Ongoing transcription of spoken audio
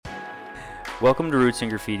Welcome to Roots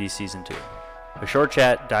and Graffiti Season 2, a short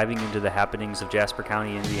chat diving into the happenings of Jasper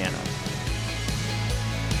County, Indiana.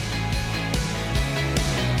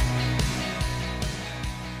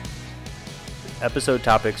 Episode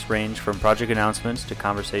topics range from project announcements to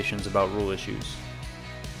conversations about rule issues.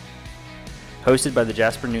 Hosted by the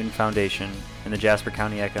Jasper Newton Foundation and the Jasper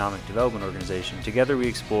County Economic Development Organization, together we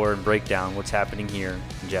explore and break down what's happening here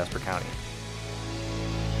in Jasper County.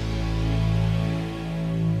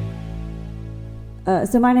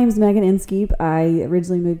 So my name's Megan Inskeep. I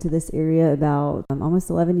originally moved to this area about almost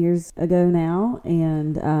 11 years ago now,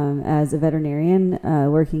 and as a veterinarian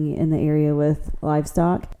working in the area with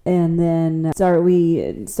livestock. And then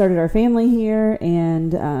we started our family here,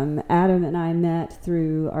 and Adam and I met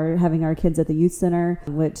through having our kids at the youth center,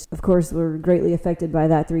 which of course were greatly affected by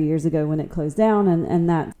that 3 years ago when it closed down, and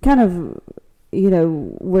that kind of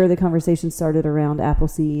where the conversation started around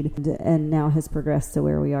Appleseed and now has progressed to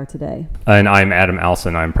where we are today. And I'm Adam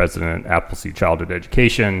Alson. I'm president of Appleseed Childhood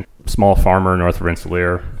Education, small farmer north of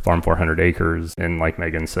Rensselaer, farm 400 acres. And like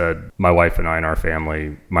Megan said, my wife and I and our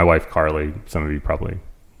family, my wife Carly, some of you probably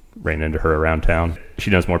ran into her around town. She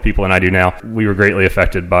knows more people than I do now. We were greatly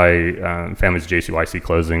affected by Families JCYC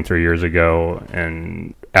closing 3 years ago.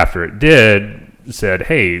 And after it did, said,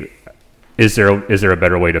 hey, Is there a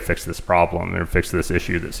better way to fix this problem or fix this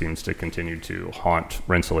issue that seems to continue to haunt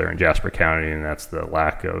Rensselaer and Jasper County, and that's the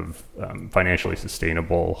lack of financially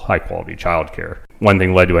sustainable, high-quality childcare? One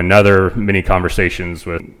thing led to another. Many conversations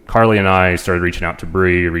with Carly and I, started reaching out to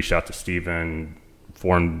Bree, reached out to Stephen,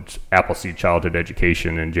 formed Appleseed Childhood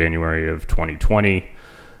Education in January of 2020.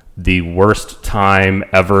 The worst time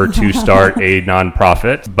ever to start a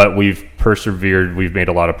nonprofit, but we've persevered. We've made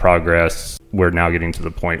a lot of progress. We're now getting to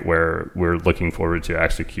the point where we're looking forward to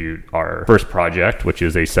execute our first project, which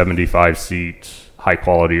is a 75-seat,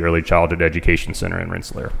 high-quality early childhood education center in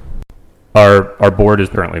Rensselaer. Our board is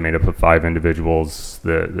currently made up of 5 individuals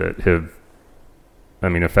that have,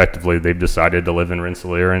 effectively, they've decided to live in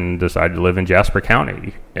Rensselaer and decided to live in Jasper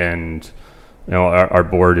County. And, our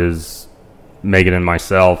board is Megan and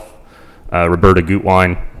myself, Roberta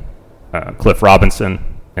Gutwein, Cliff Robinson,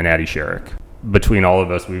 and Addie Sherrick. Between all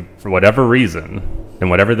of us, for whatever reason,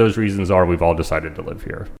 and whatever those reasons are, we've all decided to live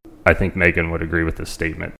here. I think Megan would agree with this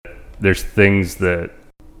statement. There's things that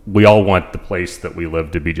we all want the place that we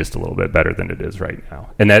live to be just a little bit better than it is right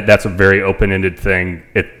now. And that's a very open-ended thing.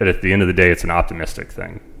 At the end of the day, it's an optimistic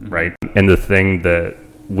thing, right? And the thing that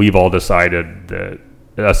we've all decided that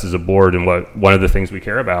us as a board, and one of the things we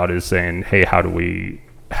care about is saying, hey, how do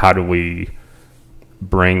we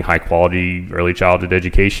bring high quality early childhood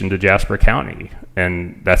education to Jasper County?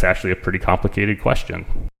 And that's actually a pretty complicated question,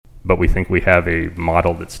 but we think we have a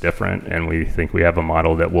model that's different, and we think we have a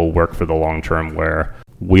model that will work for the long term, where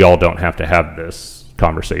we all don't have to have this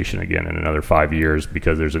conversation again in another 5 years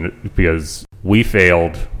because we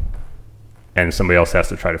failed and somebody else has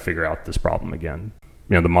to try to figure out this problem again.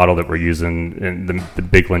 The model that we're using, and the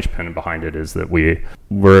big linchpin behind it, is that we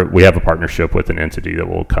have a partnership with an entity that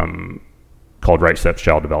will come called Right Steps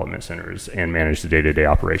Child Development Centers and manage the day-to-day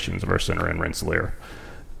operations of our center in Rensselaer.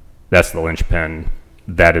 That's the linchpin.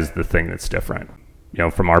 That is the thing that's different.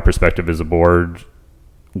 From our perspective as a board,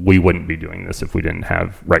 we wouldn't be doing this if we didn't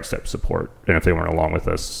have Right Steps support, and if they weren't along with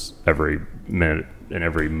us every minute and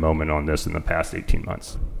every moment on this in the past 18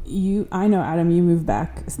 months. I know, Adam, you moved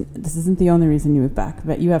back. This isn't the only reason you moved back,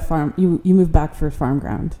 but you have you moved back for farm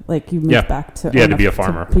ground. Like, you moved back to be a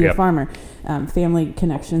farmer. To be a farmer. Family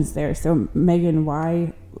connections there. So, Megan,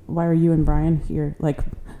 why are you and Brian here? Like,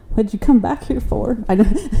 what did you come back here for? I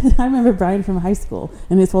remember Brian from high school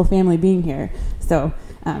and his whole family being here. So,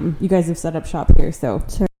 you guys have set up shop here. So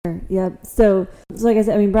sure. Yep. So like I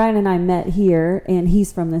said, Brian and I met here, and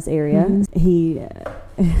he's from this area. Mm-hmm. He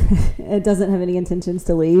doesn't have any intentions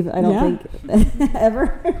to leave, I don't think,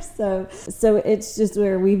 ever. So it's just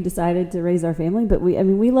where we've decided to raise our family. But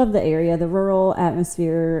we love the area, the rural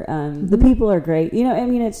atmosphere. The people are great.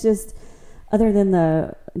 It's just, other than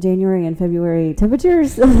the January and February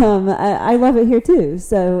temperatures, I love it here too.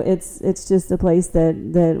 So it's just a place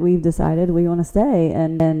that we've decided we want to stay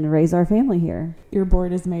and raise our family here. Your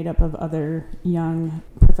board is made up of other young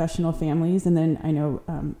professional families, and then I know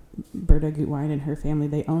Berta Gutwein and her family,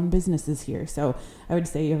 they own businesses here. So I would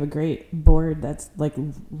say you have a great board that's like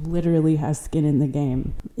literally has skin in the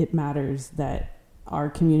game. It matters that our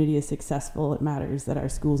community is successful. It matters that our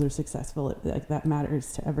schools are successful. That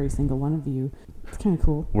matters to every single one of you. It's kind of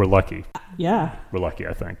cool. We're lucky. Yeah. We're lucky,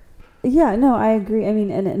 I think. Yeah, no, I agree.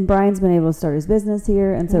 And Brian's been able to start his business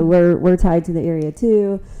here, and so we're tied to the area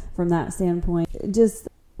too from that standpoint. Just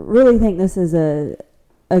really think this is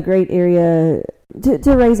a great area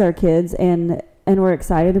to raise our kids, and we're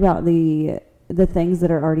excited about the things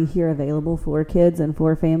that are already here available for kids and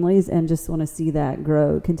for families, and just want to see that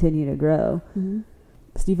continue to grow. Mm-hmm.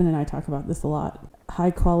 Stephen and I talk about this a lot.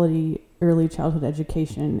 High quality early childhood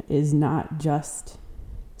education is not just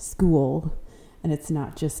school, and it's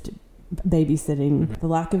not just babysitting. Mm-hmm. The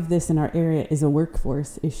lack of this in our area is a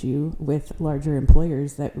workforce issue with larger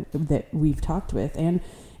employers that we've talked with, and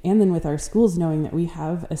then with our schools, knowing that we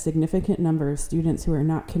have a significant number of students who are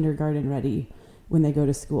not kindergarten ready when they go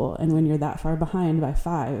to school. And when you're that far behind by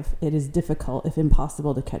 5, it is difficult, if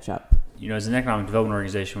impossible, to catch up. As an economic development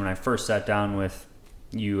organization, when I first sat down with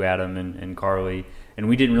you, Adam, and Carly, and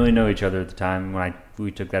we didn't really know each other at the time. When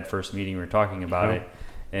we took that first meeting, we were talking about it,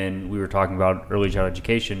 and we were talking about early childhood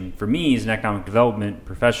education. For me, as an economic development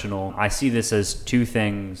professional, I see this as two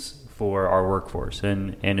things for our workforce,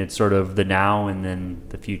 and it's sort of the now and then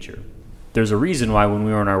the future. There's a reason why when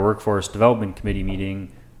we were in our workforce development committee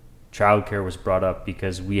meeting, childcare was brought up,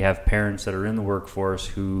 because we have parents that are in the workforce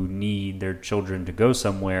who need their children to go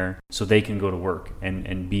somewhere so they can go to work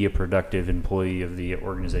and be a productive employee of the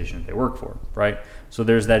organization that they work for, right? So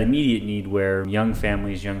there's that immediate need where young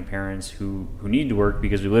families, young parents who need to work,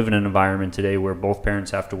 because we live in an environment today where both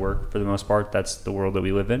parents have to work for the most part. That's the world that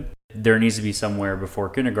we live in. There needs to be somewhere before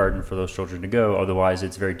kindergarten for those children to go. Otherwise,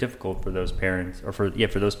 it's very difficult for those parents, or for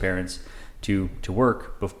those parents to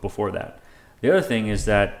work before that. The other thing is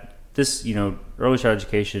that this, early child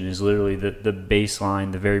education is literally the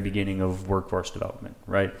baseline, the very beginning of workforce development,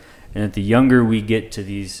 right? And that the younger we get to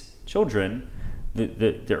these children,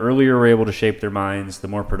 the earlier we're able to shape their minds, the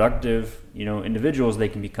more productive, individuals they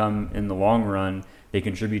can become in the long run. They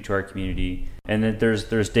contribute to our community, and that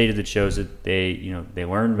there's data that shows that they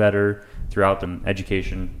learn better throughout the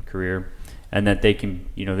education career, and that they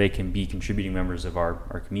can be contributing members of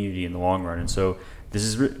our community in the long run. And so this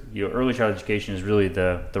is early child education is really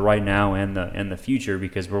the right now and the future,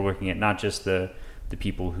 because we're looking at not just the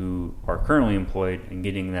people who are currently employed and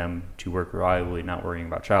getting them to work reliably, not worrying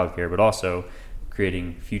about childcare, but also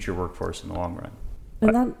creating future workforce in the long run.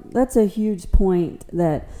 And that's a huge point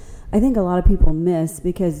that I think a lot of people miss,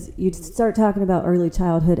 because you start talking about early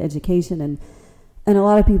childhood education, and a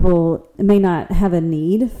lot of people may not have a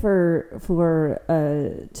need for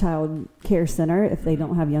a child care center if they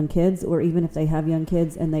don't have young kids, or even if they have young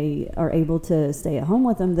kids and they are able to stay at home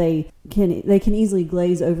with them, they can easily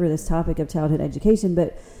glaze over this topic of childhood education.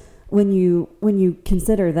 But when you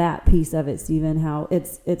consider that piece of it, Stephen, how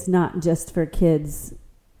it's not just for kids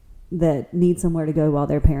that need somewhere to go while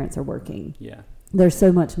their parents are working. Yeah. There's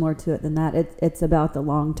so much more to it than that. It's about the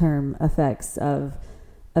long-term effects of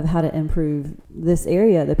how to improve this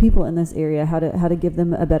area, the people in this area, how to give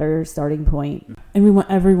them a better starting point. And we want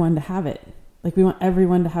everyone to have it. Like, we want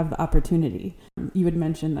everyone to have the opportunity. You had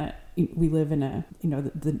mentioned that we live in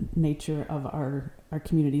the nature of our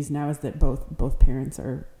communities now is that both parents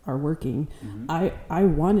are working. Mm-hmm. I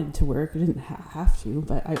wanted to work. I didn't have to,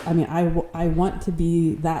 but I want to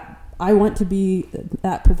be that. I want to be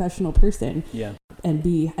that professional person. Yeah.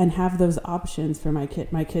 And have those options for my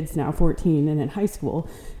kid. My kid's now 14 and in high school,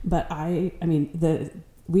 but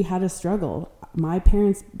we had a struggle. My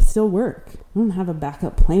parents still work. I don't have a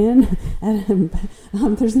backup plan, and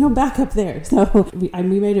there's no backup there. So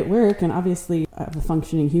we made it work, and obviously I have a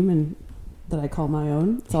functioning human that I call my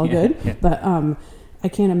own. It's all good. Yeah. But I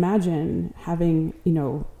can't imagine having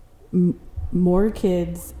more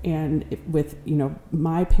kids, and with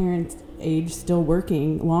my parents' age still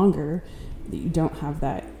working longer. You don't have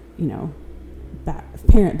that,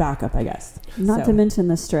 parent backup, I guess. Not to mention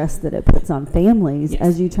the stress that it puts on families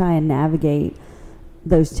as you try and navigate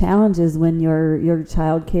those challenges when your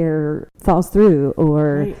child care falls through,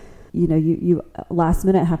 or right. You last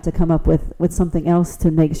minute have to come up with something else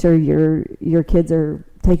to make sure your kids are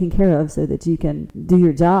taken care of so that you can do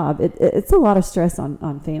your job. It's a lot of stress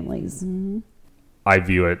on families. Mm-hmm. I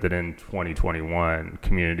view it that in 2021,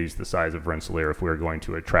 communities the size of Rensselaer, if we're going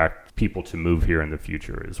to attract people to move here in the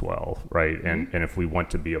future as well, right? Mm-hmm. And if we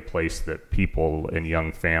want to be a place that people and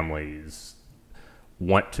young families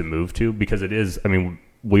want to move to, because it is,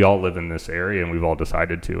 we all live in this area and we've all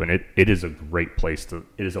decided to, and it is a great place it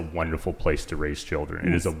is a wonderful place to raise children.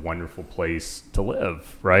 Yes. It is a wonderful place to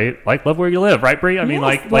live, right? Like, love where you live, right, Bree?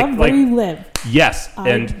 Love where you live. Yes.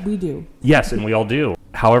 We do. Yes, and we all do.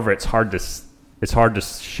 However, it's hard to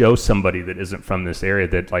show somebody that isn't from this area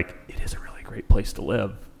that, like, it is a really great place to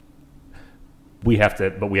live. We have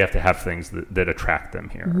to have things that attract them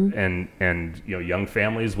here. Mm-hmm. And young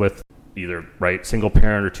families with either, right, single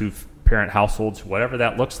parent or two parent households, whatever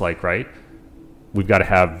that looks like, right? We've got to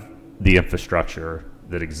have the infrastructure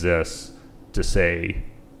that exists to say,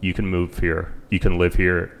 you can move here, you can live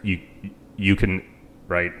here, you can,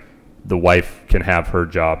 right? The wife can have her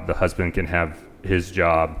job, the husband can have his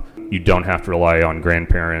job. You don't have to rely on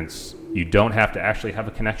grandparents. You don't have to actually have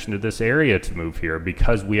a connection to this area to move here,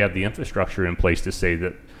 because we have the infrastructure in place to say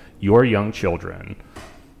that your young children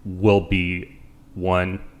will be,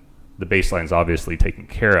 one, the baseline is obviously taken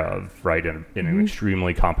care of, right, in an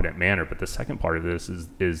extremely competent manner. But the second part of this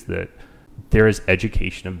is that there is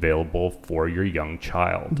education available for your young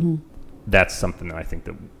child. That's something that I think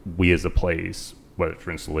that we as a place, whether it's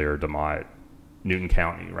Rensselaer, DeMotte, Newton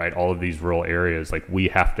County, right, all of these rural areas, like, we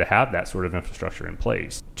have to have that sort of infrastructure in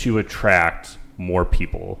place to attract more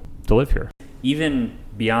people to live here. Even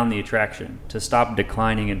beyond the attraction, to stop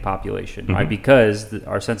declining in population, right? Because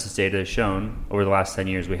our census data has shown over the last 10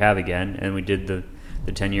 years we have again, and we did the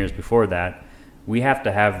 10 years before that, we have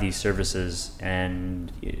to have these services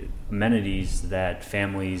and amenities that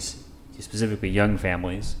families, specifically young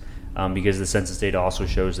families, because the census data also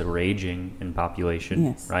shows that we're aging in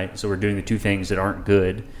population, right? So we're doing the two things that aren't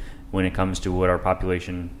good when it comes to what our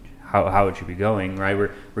population, how it should be going, right?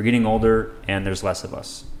 We're getting older and there's less of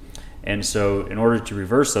us. And so in order to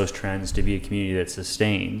reverse those trends, to be a community that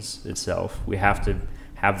sustains itself, we have to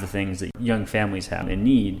have the things that young families have and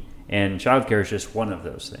need. And childcare is just one of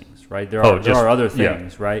those things, right? There are other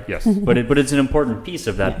things, right? Yes. But it's an important piece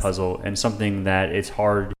of that puzzle, and something that it's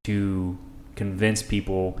hard to convince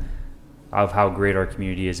people of how great our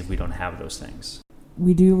community is if we don't have those things.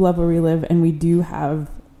 We do love where we live, and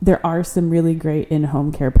there are some really great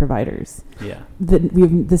in-home care providers. Yeah.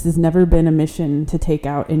 This has never been a mission to take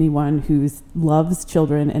out anyone who loves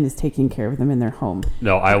children and is taking care of them in their home.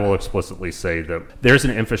 No, I will explicitly say that there's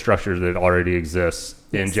an infrastructure that already exists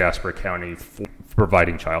in Jasper County for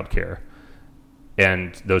providing child care.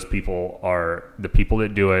 And those people are the people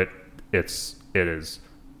that do it. It is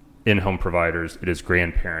in-home providers, it is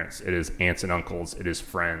grandparents, it is aunts and uncles, it is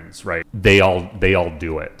friends, right? They all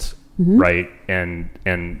do it. Right.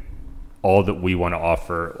 And all that we want to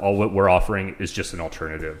offer, all what we're offering is just an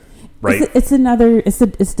alternative. Right. It's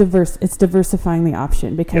diverse. It's diversifying the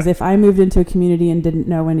option, because if I moved into a community and didn't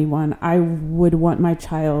know anyone, I would want my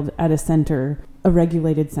child at a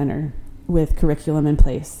regulated center with curriculum in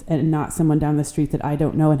place, and not someone down the street that I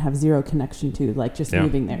don't know and have zero connection to, like just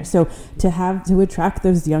moving there. So to attract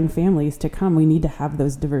those young families to come, we need to have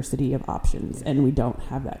those diversity of options, and we don't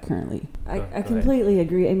have that currently. I completely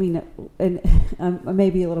agree. I mean, and I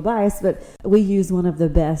may be a little biased, but we use one of the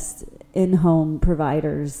best in-home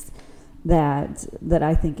providers that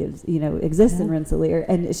I think is, exists in Rensselaer,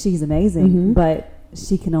 and she's amazing, but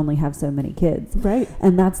she can only have so many kids. Right.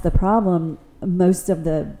 And that's the problem. Most of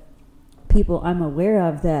the people I'm aware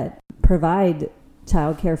of that provide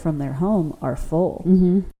childcare from their home are full.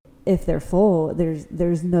 If they're full,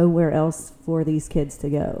 there's nowhere else for these kids to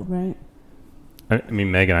go. Right. I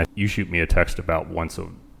mean, Megan, you shoot me a text about once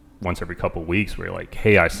every couple of weeks where you're like,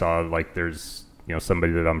 hey, I saw like there's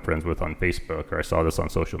somebody that I'm friends with on Facebook, or I saw this on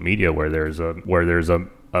social media where there's a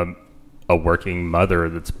working mother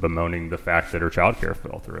that's bemoaning the fact that her childcare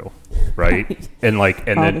fell through, right? and all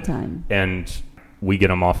the time. And we get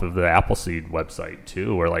them off of the Appleseed website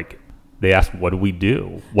too, where like they ask, what do we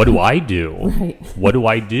do? What do I do? Right. What do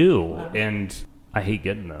I do? Wow. And I hate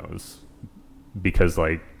getting those because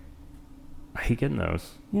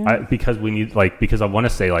because we need because I want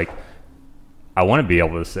to say I want to be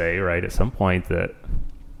able to say right at some point that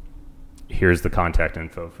here's the contact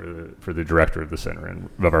info for the director of the center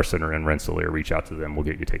of our center in Rensselaer. Reach out to them. We'll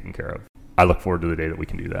get you taken care of. I look forward to the day that we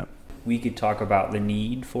can do that. We could talk about the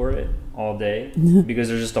need for it all day because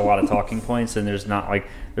there's just a lot of talking points, and there's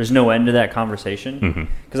no end to that conversation.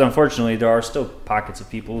 Because unfortunately, there are still pockets of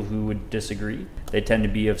people who would disagree. They tend to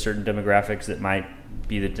be of certain demographics that might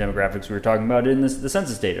be the demographics we were talking about in the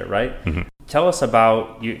census data, right? Tell us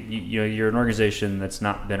about you're an organization that's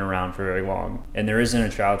not been around for very long, and there isn't a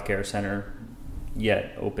child care center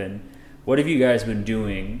yet open. What have you guys been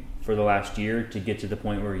doing for the last year to get to the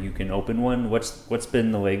point where you can open one? What's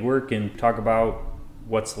been the legwork, and talk about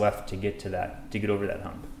what's left to get over that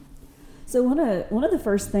hump? So one of the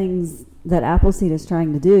first things that Appleseed is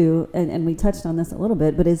trying to do, and we touched on this a little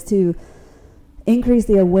bit, but is to increase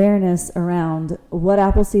the awareness around what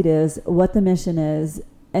Appleseed is, what the mission is,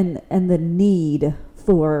 and the need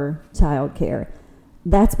for childcare.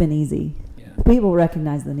 That's been easy. People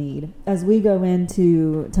recognize the need. As we go in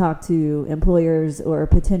to talk to employers or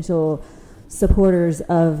potential supporters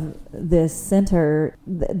of this center,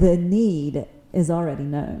 the need is already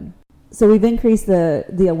known. So we've increased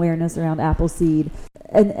the awareness around Appleseed.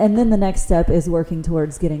 And then the next step is working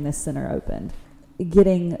towards getting this center opened.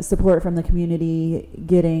 getting support from the community,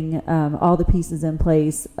 getting all the pieces in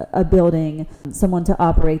place, a building, someone to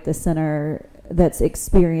operate the center that's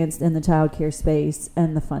experienced in the child care space,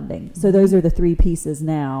 and the funding. So those are the three pieces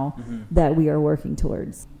now that we are working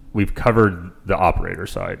towards. We've covered the operator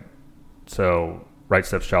side. So Right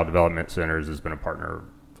Steps Child Development Centers has been a partner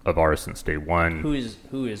of ours since day one. Who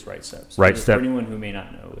is Right Steps? Right For Step. anyone who may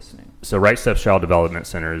not know listening. So Right Steps Child Development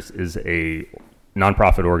Centers is a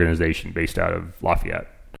nonprofit organization based out of Lafayette.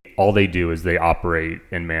 All they do is they operate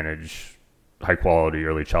and manage high-quality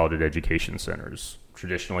early childhood education centers.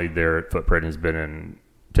 Traditionally, their footprint has been in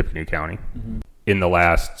Tippecanoe County. In the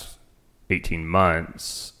last 18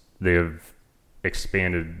 months, they've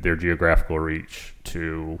expanded their geographical reach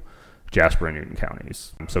to Jasper and Newton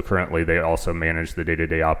counties. So currently, they also manage the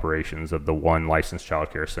day-to-day operations of the one licensed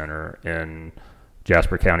child care center in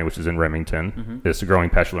Jasper County, which is in Remington. It's a Growing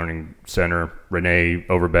Passion Learning Center. Renee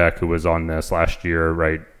Overbeck, who was on this last year,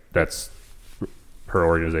 right, that's her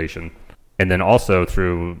organization. And then also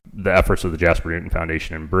through the efforts of the Jasper Newton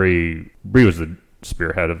Foundation and Bree was the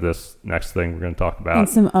spearhead of this next thing we're going to talk about. And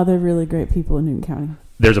some other really great people in Newton County.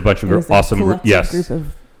 There's a bunch of There's a awesome collective yes. group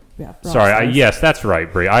of rock Sorry, stars. yes, that's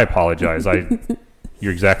right, Bree. I apologize.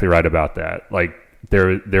 You're exactly right about that. Like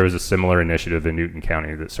there was a similar initiative in Newton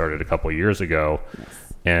County that started a couple of years ago,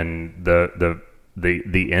 and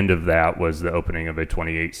the end of that was the opening of a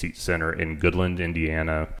 28-seat center in Goodland,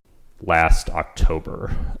 Indiana, last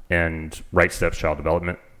October. And Right Steps Child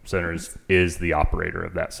Development Centers is the operator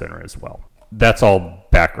of that center as well. That's all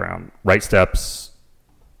background. Right Steps,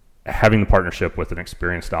 having the partnership with an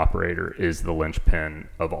experienced operator, is the linchpin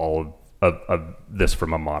of all of this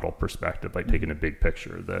from a model perspective, like taking a big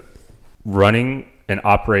picture. That running and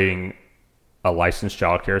operating a licensed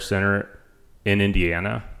child care center in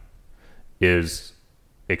Indiana is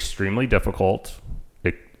extremely difficult,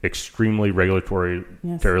 extremely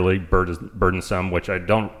fairly burdensome, which I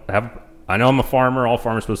don't have. I know I'm a farmer. All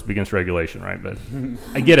farmers are supposed to be against regulation, right? But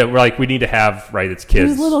I get it. We're like, we need to have, right, it's kids.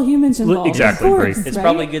 There's little humans involved. Exactly, Of course, right. It's right?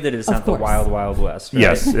 probably good that it's Of not the course. wild, wild west. Right?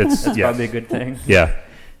 Yes, it's That's yes. probably a good thing. Yeah.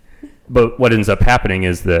 But what ends up happening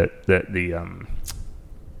is that the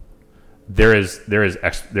there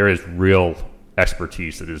is real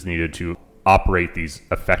expertise that is needed to operate these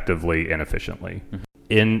effectively and efficiently.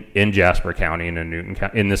 In Jasper County and in Newton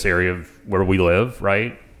County, in this area of where we live,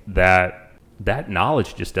 right? That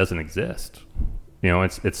knowledge just doesn't exist. You know,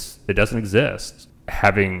 it doesn't exist.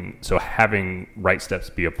 Having Right Steps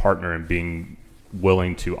be a partner and being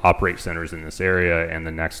willing to operate centers in this area, and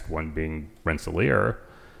the next one being Rensselaer,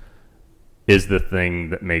 is the thing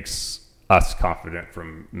that makes us confident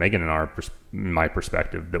from Megan and my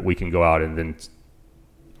perspective that we can go out and then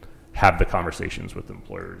have the conversations with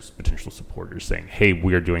employers, potential supporters, saying, hey,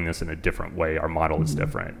 we are doing this in a different way. Our model is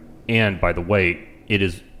different. And by the way,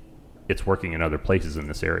 it's working in other places in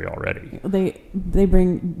this area already. They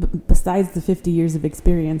bring, besides the 50 years of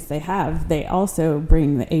experience they also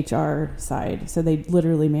bring the HR side. So they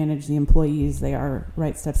literally manage the employees. They are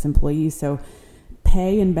Right Steps employees. So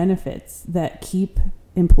pay and benefits that keep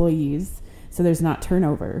employees, so there's not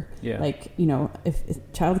turnover. Yeah. Like, you know,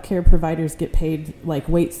 if child care providers get paid like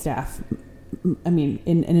wait staff, I mean,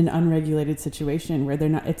 in an unregulated situation where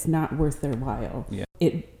it's not worth their while. Yeah.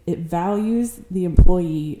 It values the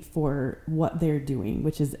employee for what they're doing,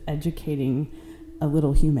 which is educating a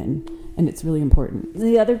little human, and it's really important.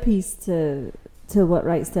 The other piece to what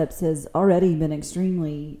Right Steps has already been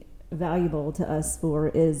extremely valuable to us for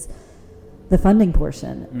is the funding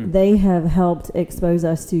portion. They have helped expose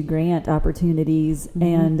us to grant opportunities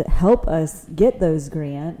and help us get those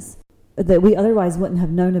grants that we otherwise wouldn't have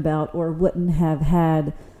known about or wouldn't have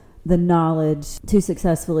had the knowledge to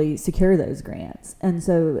successfully secure those grants. And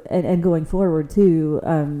so, and going forward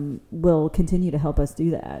too, will continue to help us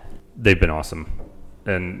do that. They've been awesome,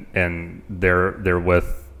 and they're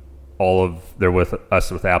with they're with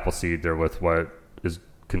us with Appleseed. They're with what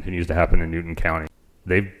continues to happen in Newton County.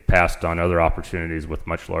 They've passed on other opportunities with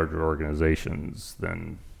much larger organizations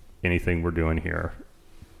than anything we're doing here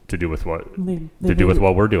to do with what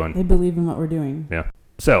we're doing. They believe in what we're doing. Yeah.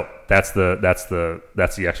 So that's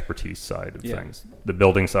the expertise side of things. The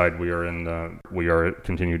building side, we are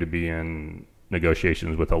continue to be in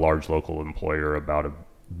negotiations with a large local employer about a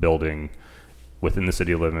building within the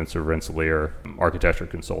city limits of Rensselaer. Architecture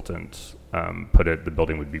consultant put it, the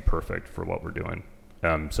building would be perfect for what we're doing.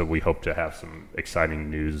 So we hope to have some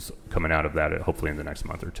exciting news coming out of that, hopefully in the next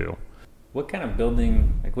month or two. What kind of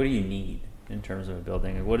building, like what do you need in terms of a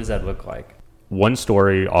building? Like, what does that look like?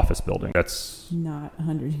 1-story office building. That's not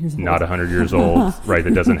 100 years old. Not 100 years old, right?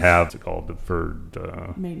 That doesn't have, what's it called, deferred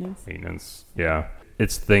maintenance. Yeah.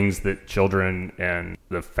 it's things that children and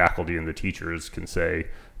the faculty and the teachers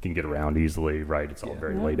can get around easily, right? It's all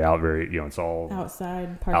very laid out, it's all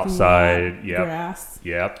outside, parking outside, lot, grass.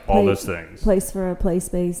 All those things. Place for a play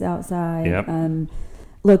space outside. Yep.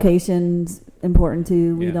 Locations important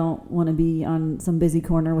too. We Yeah. don't want to be on some busy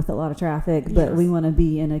corner with a lot of traffic, but Yes. we want to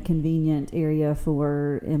be in a convenient area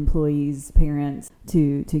for employees, parents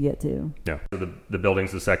to get to. Yeah. So the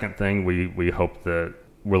building's the second thing. We hope that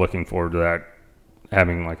we're looking forward to that,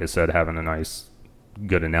 having a nice,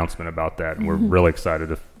 good announcement about that. And we're really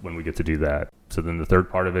excited when we get to do that. So then the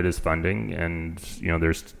third part of it is funding, and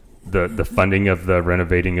there's the funding of the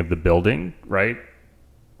renovating of the building, right?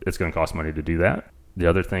 It's going to cost money to do that. The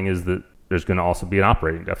other thing is that there's going to also be an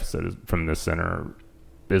operating deficit from this center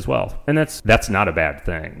as well. And that's not a bad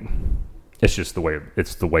thing. It's just the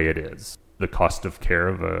way it is. The cost of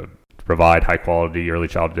care to provide high quality early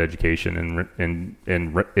childhood education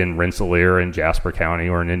in Rensselaer, in Jasper County,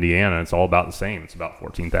 or in Indiana, it's all about the same. It's about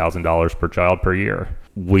 $14,000 per child per year.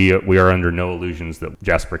 We are under no illusions that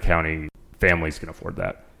Jasper County families can afford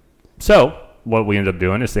that. So what we end up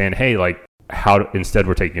doing is saying, hey, instead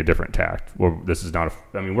we're taking a different tact. We're a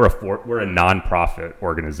nonprofit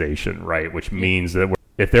organization, right? Which means that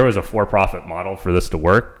if there was a for-profit model for this to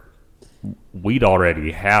work, we'd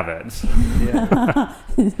already have it. Yeah.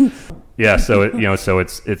 Yeah. So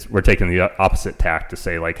we're taking the opposite tact to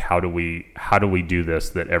say, how do we do this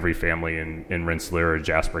that every family in Rensselaer or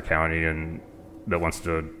Jasper County and that wants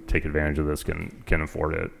to take advantage of this can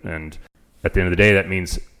afford it. And at the end of the day, that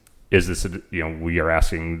means, is this, we are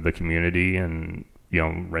asking the community and,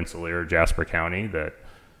 Rensselaer, Jasper County, that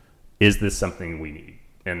is this something we need?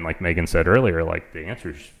 And like Megan said earlier, the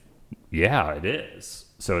answer is, yeah, it is.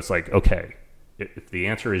 So it's okay, if the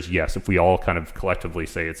answer is yes, if we all kind of collectively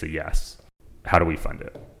say it's a yes, how do we fund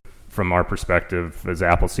it? From our perspective as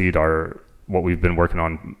Appleseed, what we've been working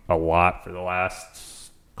on a lot for the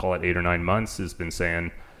last, call it 8 or 9 months, has been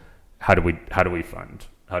saying, how do we fund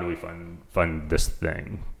this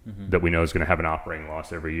thing that we know is going to have an operating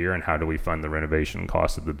loss every year, and how do we fund the renovation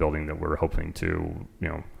cost of the building that we're hoping to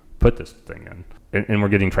put this thing in, and we're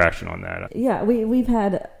getting traction on that. Yeah, we've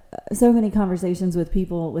had so many conversations with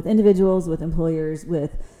people, with individuals, with employers,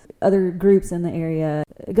 with other groups in the area,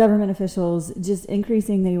 government officials, just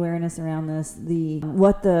increasing the awareness around this,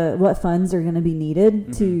 what funds are going to be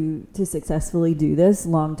needed to successfully do this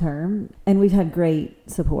long term. And we've had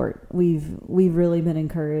great support. We've really been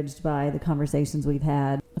encouraged by the conversations we've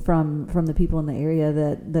had from the people in the area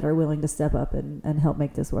that are willing to step up and help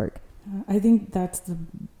make this work. I think that's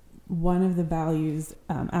one of the values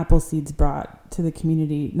Appleseed's brought to the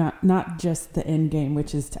community, not just the end game,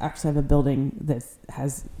 which is to actually have a building that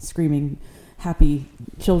has screaming happy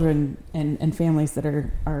children and families that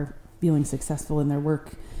are feeling successful in their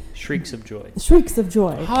work. Shrieks of joy. Shrieks of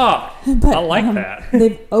joy. Ha! But, I like that.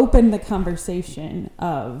 They've opened the conversation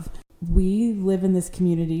of, we live in this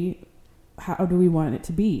community. How do we want it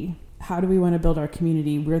to be? How do we want to build our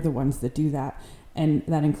community? We're the ones that do that. And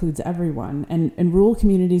that includes everyone. And rural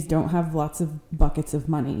communities don't have lots of buckets of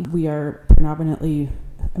money. We are predominantly,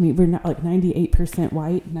 we're not 98%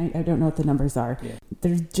 white. I don't know what the numbers are. Yeah.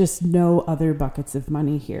 There's just no other buckets of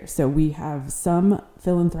money here. So we have some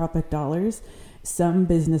philanthropic dollars, some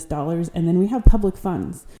business dollars, and then we have public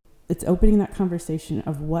funds. It's opening that conversation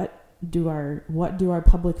of what do our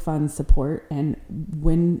public funds support, and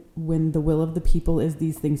when the will of the people is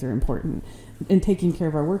these things are important, and taking care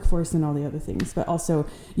of our workforce and all the other things. But also,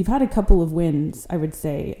 you've had a couple of wins, I would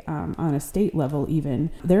say, on a state level even.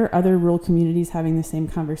 There are other rural communities having the same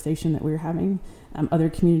conversation that we're having, other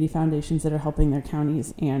community foundations that are helping their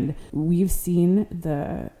counties, and we've seen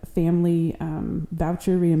the family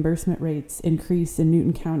voucher reimbursement rates increase in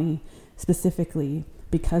Newton County specifically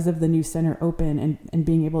because of the new center open and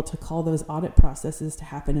being able to call those audit processes to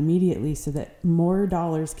happen immediately so that more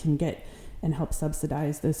dollars can get and help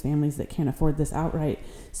subsidize those families that can't afford this outright,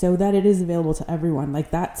 so that it is available to everyone.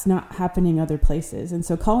 That's not happening other places. And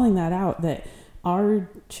so calling that out, that our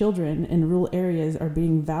children in rural areas are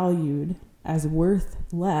being valued as worth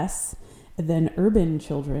less than urban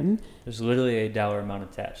children. There's literally a dollar amount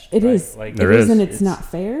attached. It right? is. There is. And it's not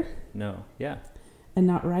fair. No. Yeah. And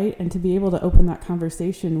not right. And to be able to open that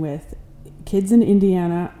conversation with kids in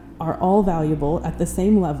Indiana are all valuable at the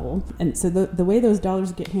same level. And so the way those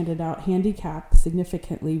dollars get handed out handicap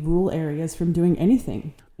significantly rural areas from doing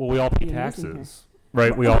anything. Well, we all pay taxes,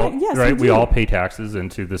 right? We all pay taxes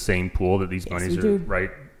into the same pool that these monies are,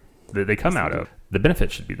 right? That they come out of. The benefit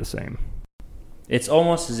should be the same. It's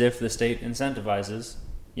almost as if the state incentivizes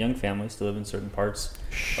young families to live in certain parts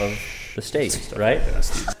of the state, right?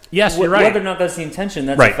 Yes, you're right. Whether or not that's the intention,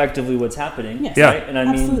 that's Right. effectively what's happening. Yes. Right? And I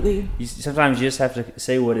Absolutely. mean, sometimes you just have to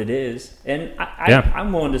say what it is. And Yeah.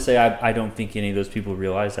 I'm willing to say I don't think any of those people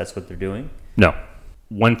realize that's what they're doing. No.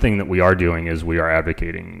 One thing that we are doing is we are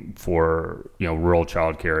advocating for, rural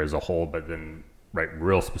childcare as a whole, but then,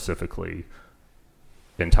 real specifically,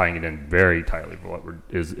 and tying it in very tightly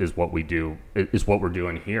with what we're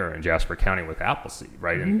doing here in Jasper County with Appleseed,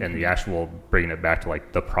 right? Mm-hmm. And the actual bringing it back to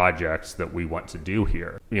the projects that we want to do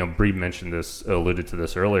here. Bree mentioned this, alluded to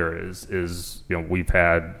this earlier. Is we've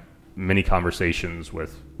had many conversations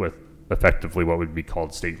with effectively what would be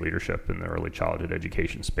called state leadership in the early childhood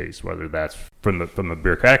education space, whether that's from a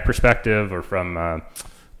bureaucratic perspective or from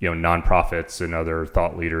nonprofits and other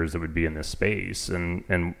thought leaders that would be in this space.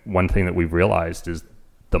 And one thing that we've realized is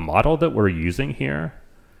the model that we're using here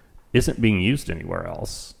isn't being used anywhere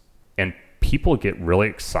else. And people get really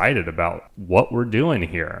excited about what we're doing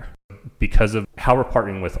here because of how we're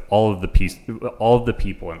partnering with all of the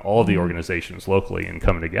people and all of the organizations locally and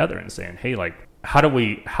coming together and saying, hey, how do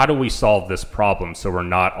we solve this problem so we're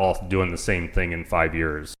not all doing the same thing in 5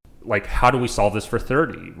 years? How do we solve this for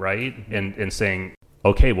 30, right? And saying,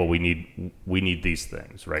 okay, well, we need these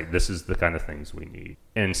things, right? This is the kind of things we need.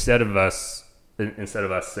 And instead of us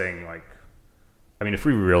saying if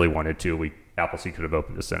we really wanted to, Appleseed could have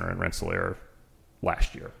opened a center in Rensselaer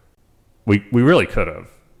last year. We really could have.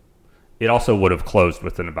 It also would have closed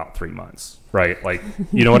within about 3 months, right?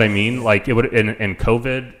 You know what I mean? It would in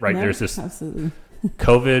COVID, right? No, there's this absolutely.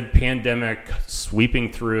 COVID pandemic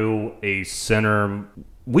sweeping through a center.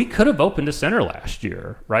 We could have opened a center last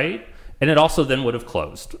year, right? And it also then would have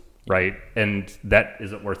closed, right? And that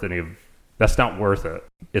isn't worth that's not worth it.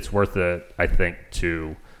 It's worth it, I think,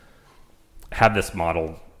 to have this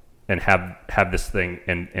model and have this thing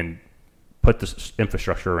and put this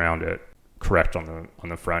infrastructure around it correct on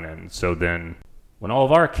the front end. So then when all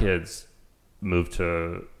of our kids move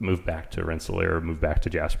back to Rensselaer, move back to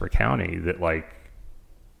Jasper County, that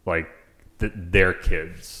that their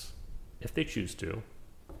kids, if they choose to,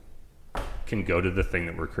 can go to the thing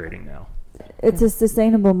that we're creating now. It's a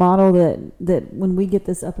sustainable model that when we get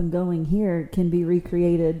this up and going here can be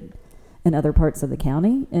recreated in other parts of the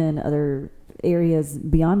county and other areas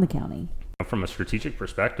beyond the county. From a strategic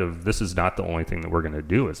perspective, this is not the only thing that we're going to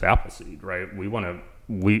do as Appleseed, right?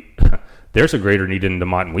 There's a greater need in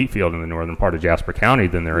DeMott and Wheatfield in the northern part of Jasper County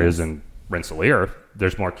than there is in Rensselaer.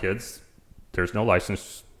 There's more kids. There's no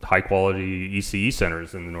licensed high quality ECE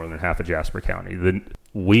centers in the northern half of Jasper County.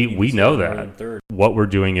 We know that. What we're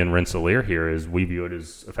doing in Rensselaer here is we view it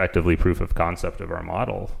as effectively proof of concept of our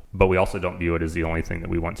model, but we also don't view it as the only thing that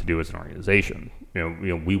we want to do as an organization.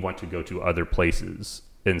 We want to go to other places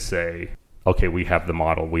and say, okay, we have the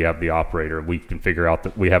model, we have the operator, we can figure out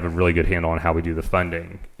that we have a really good handle on how we do the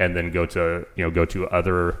funding, and then go to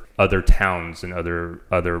other towns and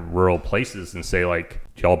other rural places and say,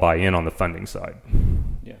 do y'all buy in on the funding side?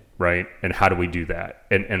 Yeah. Right? And how do we do that?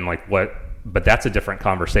 And what? But that's a different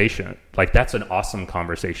conversation. That's an awesome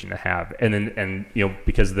conversation to have. And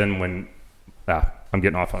because then when I'm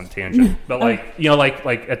getting off on a tangent, but at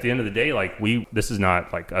the end of the day, this is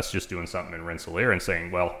not us just doing something in Rensselaer and saying,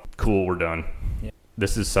 well, cool, we're done. Yeah.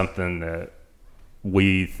 This is something that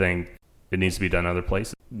we think it needs to be done other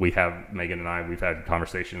places. Megan and I, we've had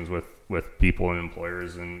conversations with people and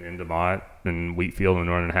employers in DeMott and Wheatfield in the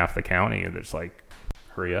northern half of the county, and it's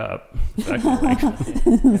hurry up.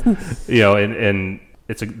 And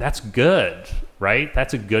that's good, right?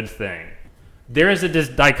 That's a good thing. There is a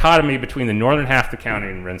dichotomy between the northern half of the county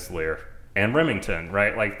and Rensselaer and Remington,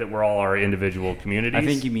 right? That we're all our individual communities. I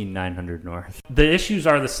think you mean 900 North. The issues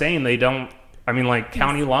are the same. They don't,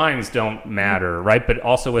 county lines don't matter, right? But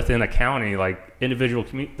also within a county, individual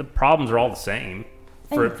community, the problems are all the same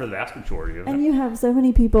for the vast majority of them. And you have so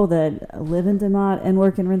many people that live in DeMott and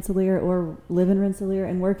work in Rensselaer, or live in Rensselaer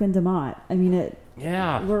and work in DeMott.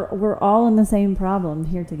 Yeah, we're all in the same problem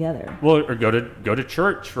here together. Well, or go to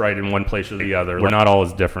church, right, in one place or the other. We're not all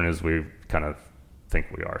as different as we kind of think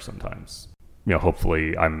we are sometimes.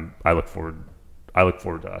 Hopefully, I look forward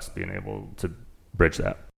to us being able to bridge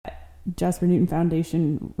that. Jasper Newton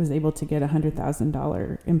Foundation was able to get a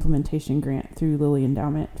 $100,000 implementation grant through Lilly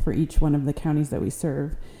Endowment for each one of the counties that we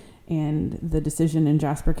serve. And the decision in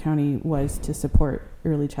Jasper County was to support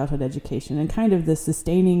early childhood education and kind of the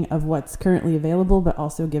sustaining of what's currently available, but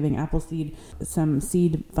also giving Appleseed some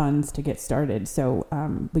seed funds to get started. So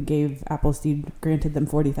we granted them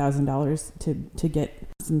 $40,000 to get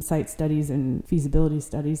some site studies and feasibility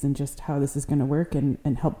studies and just how this is going to work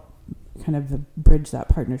and help kind of bridge that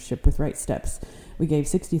partnership with Right Steps. We gave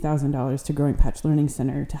 $60,000 to Growing Patch Learning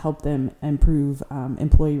Center to help them improve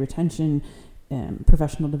employee retention,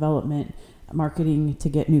 professional development, marketing to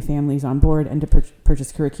get new families on board, and to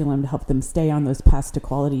purchase curriculum to help them stay on those paths to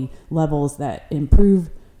quality levels that improve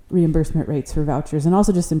reimbursement rates for vouchers, and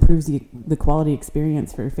also just improves the quality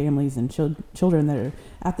experience for families and children that are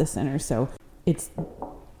at the center. So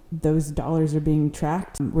those dollars are being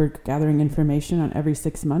tracked. We're gathering information on every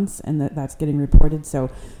 6 months, and that's getting reported. So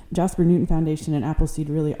Jasper Newton Foundation and Appleseed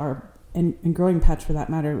really are, and Growing Patch for that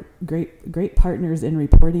matter, great partners in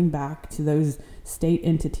reporting back to those state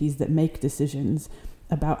entities that make decisions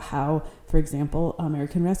about how, for example,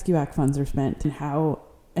 American Rescue Act funds are spent,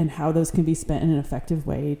 and how those can be spent in an effective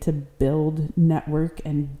way to build network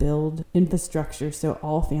and build infrastructure so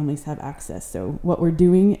all families have access. So what we're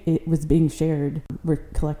doing, it was being shared. We're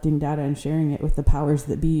collecting data and sharing it with the powers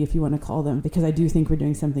that be, if you want to call them, because I do think we're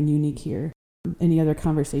doing something unique here. Any other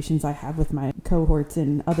conversations I have with my cohorts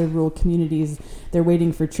in other rural communities, they're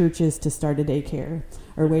waiting for churches to start a daycare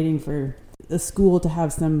or waiting for a school to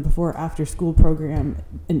have some before or after school program,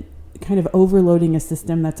 and kind of overloading a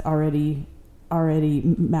system that's already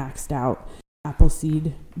maxed out.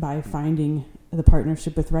 Appleseed, by finding the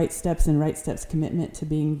partnership with Right Steps and Right Steps' commitment to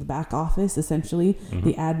being the back office, essentially,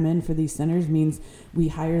 the admin for these centers, means we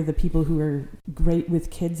hire the people who are great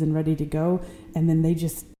with kids and ready to go, and then they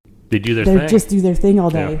just do their thing. Just do their thing all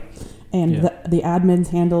day. Yeah. And the admin's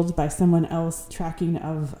handled by someone else, tracking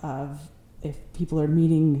of if people are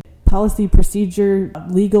meeting policy, procedure,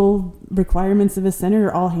 legal requirements of a center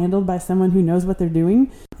are all handled by someone who knows what they're doing.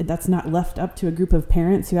 That's not left up to a group of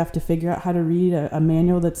parents who have to figure out how to read a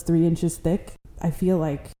manual that's 3 inches thick. I feel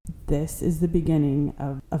like this is the beginning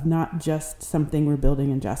of not just something we're building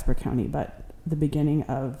in Jasper County, but the beginning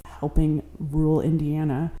of helping rural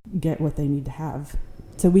Indiana get what they need to have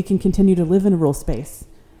so we can continue to live in a rural space.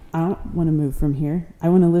 I don't want to move from here. I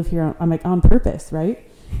want to live here on purpose, right?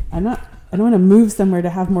 I don't want to move somewhere to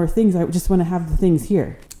have more things. I just want to have the things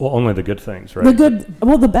here. Well, only the good things, right?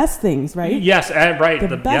 The best things, right? Yes, right.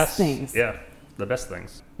 The best things. Yeah, the best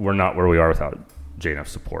things. We're not where we are without JNF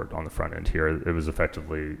support on the front end here. It was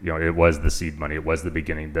effectively, it was the seed money. It was the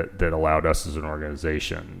beginning that allowed us as an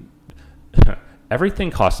organization.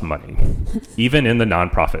 Everything costs money, even in the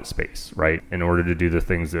nonprofit space, right? In order to do the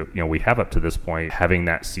things that, we have up to this point, having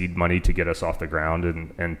that seed money to get us off the ground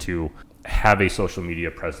and to have a social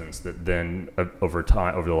media presence that then over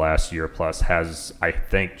time, over the last year plus, has, I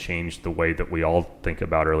think, changed the way that we all think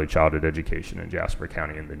about early childhood education in Jasper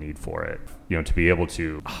County and the need for it. To be able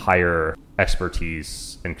to hire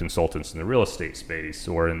expertise and consultants in the real estate space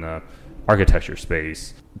or in the architecture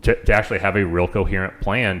space to actually have a real coherent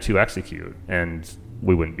plan to execute. And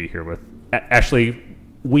we wouldn't be here with, actually,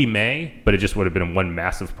 we may, but it just would have been one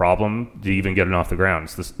massive problem to even get it off the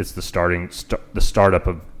ground. It's the startup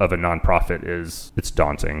of a nonprofit it's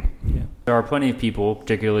daunting. Yeah. There are plenty of people,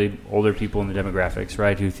 particularly older people in the demographics,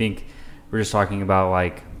 right, who think we're just talking about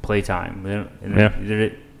like playtime.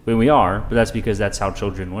 When we are, but that's because that's how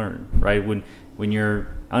children learn, right? When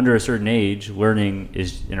you're under a certain age, learning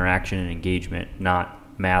is interaction and engagement, not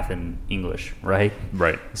math and English, right?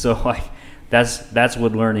 Right. So like that's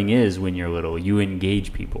what learning is when you're little. You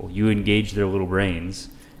engage people. You engage their little brains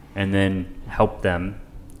and then help them.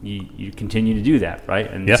 You continue to do that, right?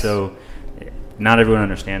 And so not everyone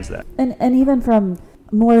understands that. And even from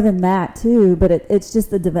more than that too, but it's just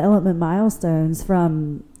the development milestones,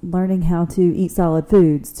 from learning how to eat solid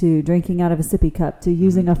foods to drinking out of a sippy cup to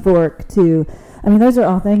using a fork to, I mean, those are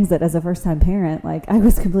all things that as a first-time parent, like, I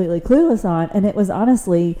was completely clueless on. And it was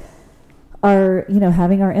honestly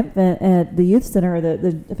having our infant at the youth center, or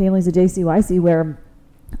the families at JCYC, where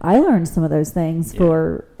I learned some of those things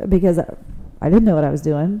because I didn't know what I was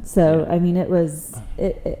doing. So, I mean,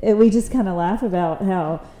 we just kind of laugh about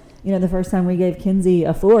how, the first time we gave Kinsey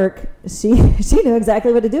a fork, she knew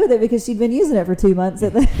exactly what to do with it because she'd been using it for 2 months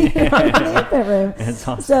at the infant room. That's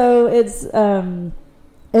awesome. So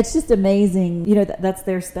it's just amazing. That's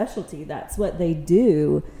their specialty. That's what they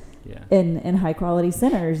do in high quality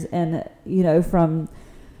centers. And, from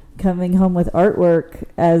coming home with artwork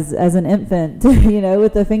as an infant,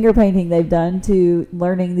 with the finger painting they've done, to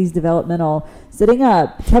learning these developmental sitting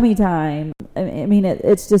up, tummy time. I mean,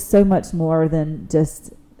 it's just so much more than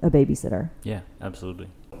just a babysitter. Yeah, absolutely.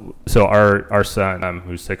 So our son,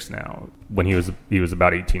 who's 6 now, when he was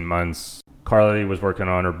about 18 months, Carly was working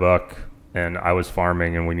on her book and I was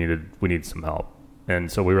farming, and we needed some help. And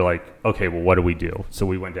so we were like, okay, well, what do we do? So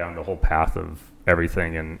we went down the whole path of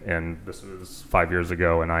everything, and this was 5 years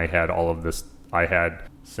ago, and I had all of this I had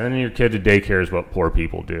sending your kid to daycare is what poor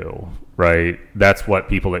people do, right? That's what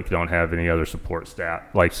people that don't have any other support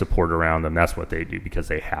around them, that's what they do because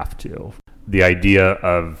they have to. The idea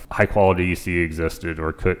of high quality EC existed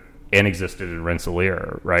in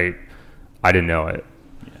Rensselaer, right? I didn't know it.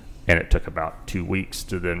 Yeah. And it took about 2 weeks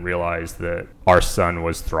to then realize that our son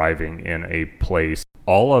was thriving in a place.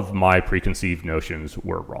 All of my preconceived notions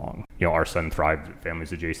were wrong. Our son thrived at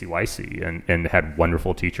Families of JCYC and had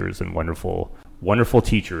wonderful teachers and wonderful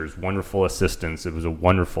teachers, wonderful assistants. It was a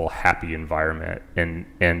wonderful, happy environment,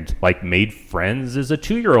 and like made friends as a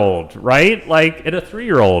 2-year-old, right? Like at a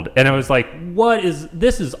 3-year-old, and I was like,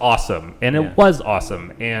 this is awesome, and it was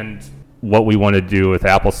awesome. And what we want to do with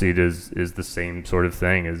Appleseed is the same sort of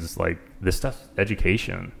thing. Is like this stuff,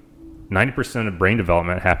 education. 90% of brain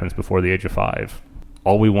development happens before the age of 5.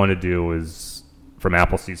 All we want to do is, from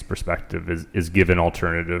Appleseed's perspective, is give an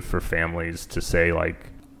alternative for families to say, like,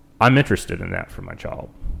 I'm interested in that for my child.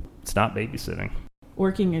 It's not babysitting.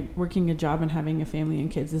 Working a job and having a family and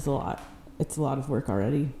kids is a lot. It's a lot of work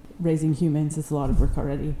already. Raising humans is a lot of work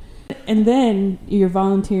already. And then you're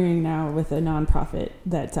volunteering now with a nonprofit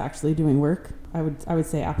that's actually doing work. I would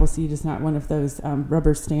say Appleseed is not one of those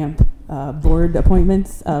rubber stamp board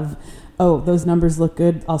appointments of, oh, those numbers look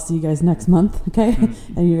good, I'll see you guys next month, okay?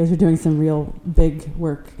 Mm-hmm. And you guys are doing some real big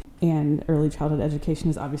work, and early childhood education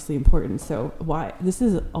is obviously important. So why, this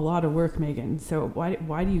is a lot of work, Megan, so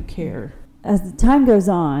why do you care? As the time goes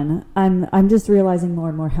on, I'm just realizing more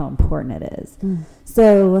and more how important it is.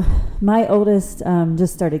 So my oldest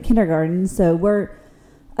just started kindergarten, so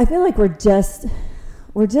I feel like we're just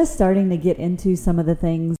starting to get into some of the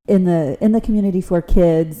things in the community for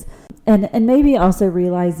kids, and maybe also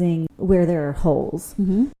realizing where there are holes,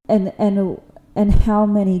 mm-hmm. and how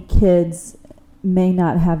many kids may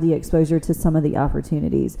not have the exposure to some of the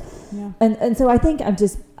opportunities. Yeah. And so I think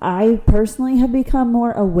I personally have become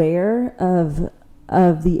more aware of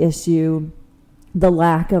the issue, the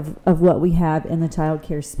lack of what we have in the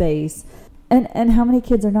childcare space, and how many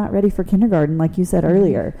kids are not ready for kindergarten, like you said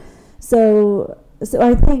earlier. So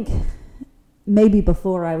I think maybe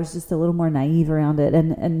before I was just a little more naive around it,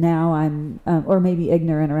 and now I'm, or maybe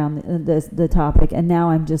ignorant around the topic, and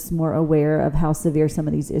now I'm just more aware of how severe some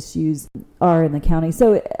of these issues are in the county.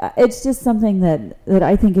 So it's just something that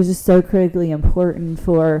I think is just so critically important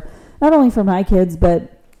for, not only for my kids,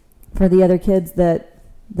 but for the other kids that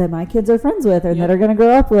my kids are friends with, and that are going to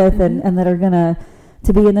grow up with, mm-hmm. and that are going to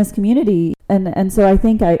be in this community. And so I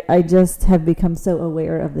think I just have become so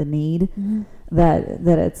aware of the need, mm-hmm.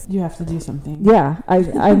 that it's, you have to do something. Yeah,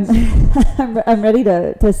 I'm I'm ready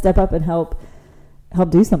to step up and help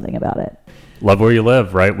do something about it. Love where you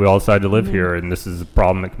live, right? We all decided to live mm-hmm. here, and this is a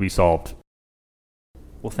problem that can be solved.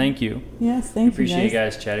 Well, thank you. Yes, thank you. Appreciate you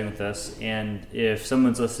guys chatting with us. And if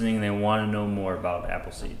someone's listening and they want to know more about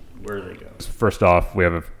Appleseed, where do they go? First off, we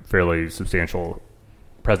have a fairly substantial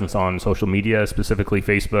presence on social media, specifically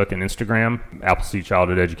Facebook and Instagram, Appleseed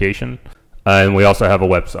Childhood Education. And we also have a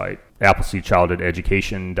website,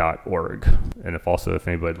 appleseedchildhoodeducation.org. And if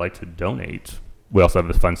anybody would like to donate, we also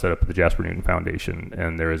have a fund set up at the Jasper Newton Foundation,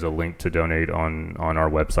 and there is a link to donate on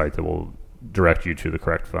our website that will direct you to the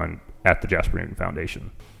correct fund at the Jasper Newton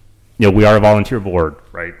Foundation. We are a volunteer board,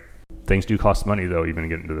 right? Things do cost money, though, even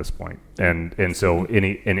getting to this point. And so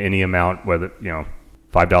any amount, whether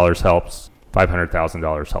 $5 helps,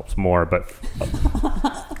 $500,000 helps more, but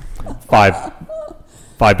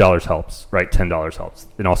 $5 helps, right? $10 helps.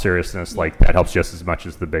 In all seriousness, like that helps just as much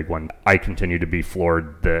as the big one. I continue to be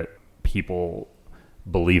floored that people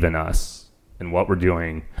believe in us and what we're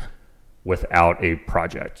doing without a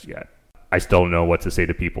project yet. I still don't know what to say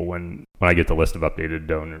to people when I get the list of updated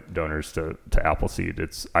donors to Appleseed.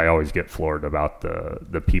 I always get floored about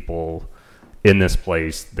the people in this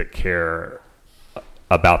place that care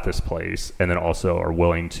about this place, and then also are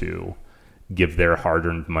willing to give their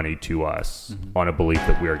hard-earned money to us, mm-hmm. on a belief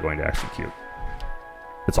that we are going to execute.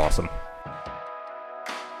 It's awesome.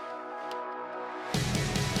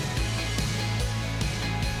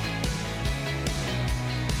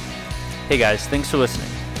 Hey guys, thanks for listening.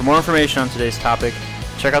 For more information on today's topic,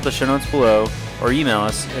 check out the show notes below or email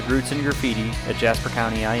us at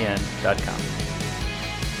rootsandgraffiti@jaspercountyIN.com.